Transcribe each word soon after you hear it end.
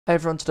Hey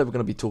everyone, today we're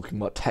going to be talking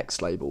about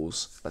text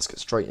labels. Let's get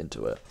straight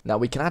into it. Now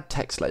we can add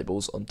text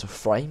labels onto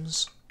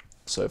frames.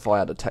 So if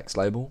I add a text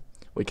label,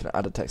 we can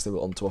add a text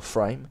label onto a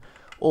frame,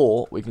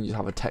 or we can just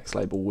have a text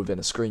label within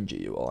a screen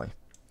GUI.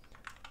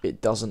 It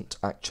doesn't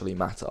actually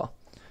matter,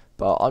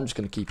 but I'm just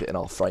going to keep it in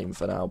our frame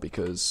for now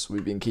because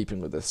we've been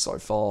keeping with this so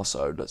far,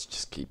 so let's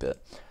just keep it.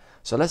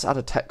 So let's add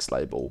a text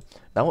label.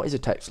 Now what is a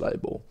text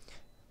label?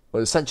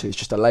 Well, essentially it's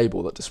just a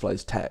label that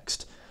displays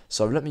text.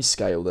 So let me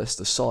scale this.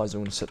 The size I'm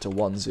going to set to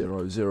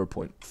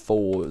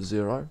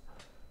 100.40.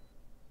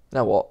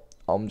 Now what?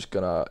 I'm just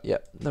going to,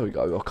 there we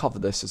go. I'll cover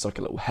this as like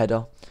a little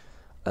header.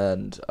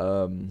 And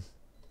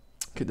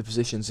keep the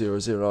position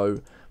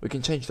 00. We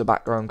can change the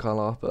background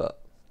color,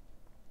 but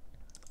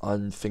I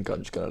think I'm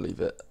just going to leave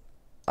it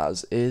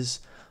as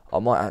is. I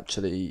might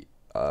actually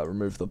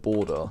remove the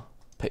border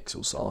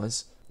pixel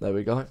size. There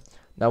we go.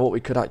 Now what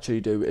we could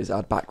actually do is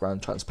add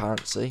background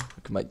transparency.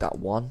 We can make that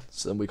 1,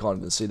 so then we can't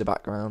even see the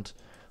background.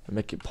 We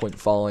make it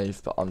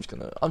 0.5, but I'm just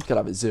gonna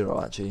have it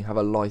 0 actually. Have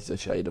a lighter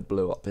shade of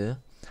blue up here.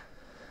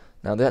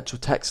 Now the actual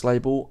text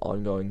label,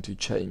 I'm going to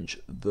change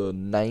the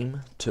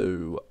name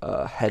to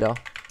header,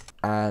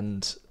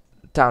 and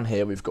down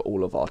here we've got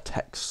all of our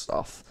text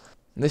stuff.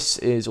 This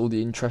is all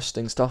the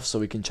interesting stuff, so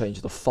we can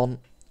change the font,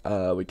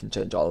 we can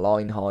change our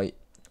line height,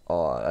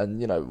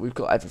 and you know, we've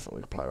got everything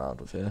we can play around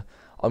with here.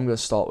 I'm going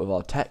to start with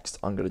our text.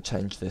 I'm going to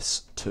change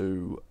this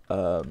to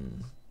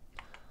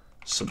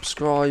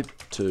subscribe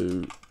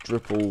to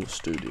Drupal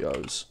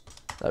Studios.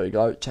 There we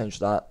go, change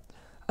that,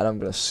 and I'm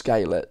going to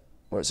scale it.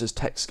 Where it says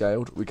text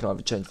scaled, we can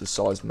either change the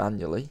size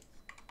manually,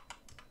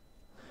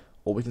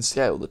 or we can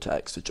scale the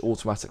text, which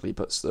automatically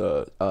puts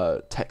the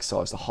text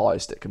size the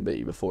highest it can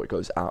be before it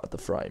goes out of the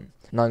frame.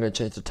 Now I'm going to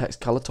change the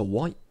text color to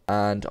white,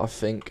 and I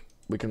think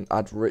we can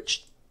add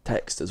rich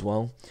text as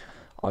well.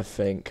 I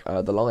think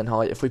the line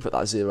height, if we put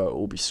that 0, it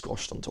will be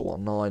squashed onto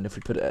 1 line. If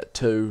we put it at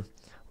 2,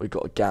 we've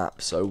got a gap,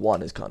 so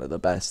 1 is kind of the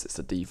best, it's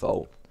the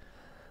default.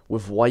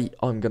 With weight,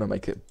 I'm going to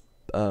make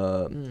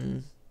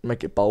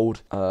it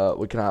bold.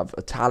 We can have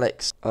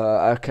italics.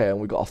 Okay, and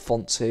we've got our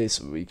fonts here,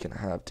 so we can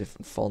have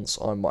different fonts.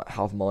 I might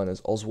have mine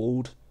as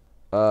Oswald.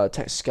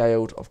 Text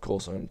scaled, of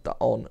course, I'm going to put that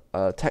on.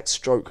 Text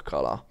stroke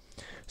color.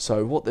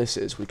 So what this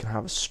is, we can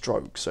have a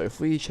stroke. So if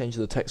we change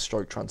the text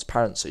stroke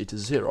transparency to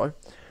 0,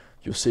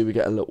 you'll see we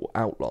get a little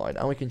outline,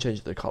 and we can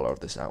change the color of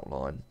this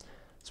outline.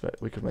 So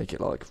we can make it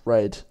like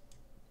red.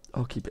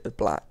 I'll keep it as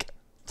black.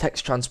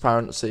 Text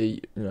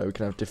transparency, you know, we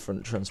can have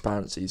different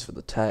transparencies for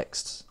the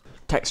text.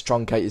 Text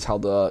truncate is how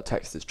the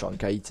text is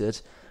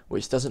truncated,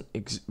 which doesn't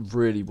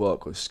really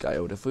work with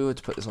scaled. If we were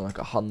to put this on like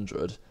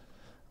 100,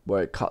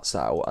 where it cuts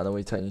out, and then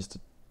we change the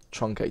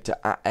truncate to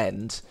at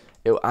end,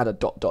 it will add a ...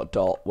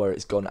 where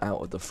it's gone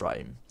out of the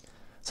frame.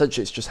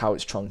 Essentially, it's just how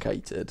it's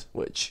truncated,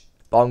 but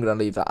I'm going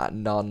to leave that at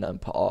none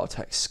and put our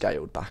text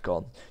scaled back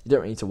on. You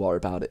don't really need to worry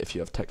about it if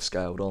you have text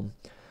scaled on.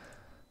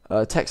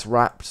 Text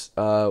wrapped,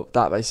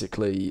 that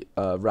basically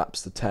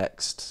wraps the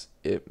text.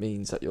 It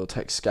means that your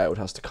text scaled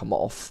has to come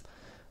off.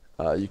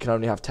 You can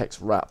only have text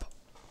wrap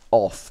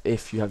off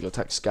if you have your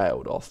text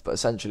scaled off, but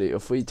essentially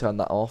if we turn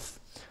that off,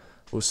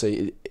 we'll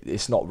see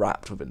it's not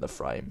wrapped within the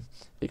frame.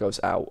 It goes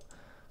out.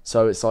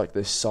 So it's like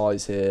this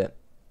size here.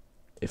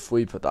 If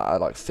we put that at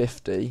like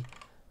 50,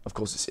 of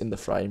course it's in the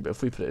frame, but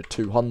if we put it at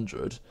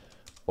 200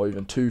 or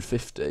even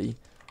 250,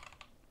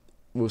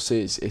 we'll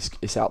see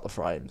it's out the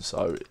frame.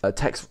 So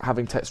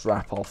having text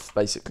wrap off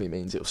basically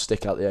means it'll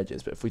stick out the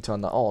edges, but if we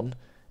turn that on,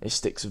 it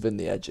sticks within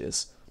the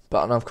edges.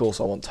 But and of course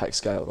I want text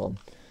scaled on.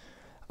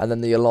 And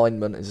then the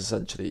alignment is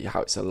essentially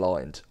how it's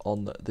aligned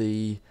on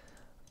the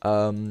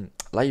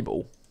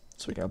label.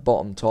 So we can have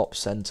bottom, top,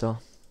 center,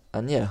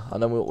 and yeah,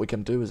 and then what we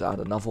can do is add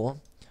another one.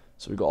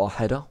 So we've got our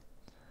header,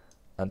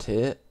 and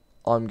here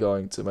I'm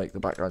going to make the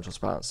background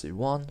transparency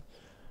 1,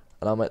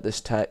 and I'll make this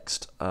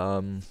text,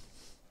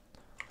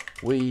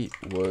 we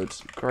would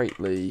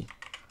greatly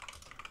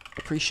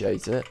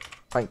appreciate it,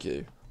 thank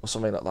you, or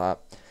something like that.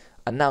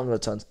 And now I'm going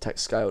to turn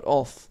text scaled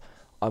off.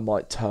 I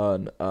might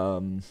turn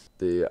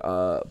the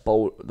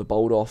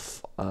bold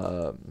off,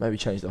 maybe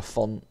change the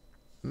font,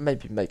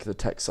 maybe make the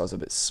text size a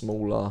bit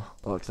smaller,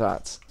 like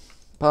that.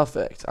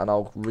 Perfect, and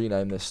I'll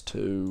rename this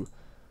to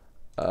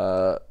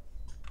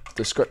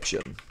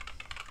description.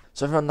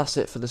 So everyone, that's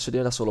it for this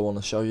video. That's all I want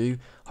to show you.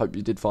 Hope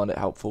you did find it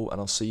helpful,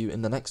 and I'll see you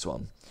in the next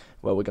one,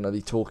 where we're going to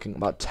be talking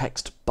about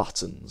text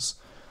buttons.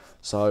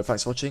 So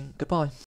thanks for watching. Goodbye.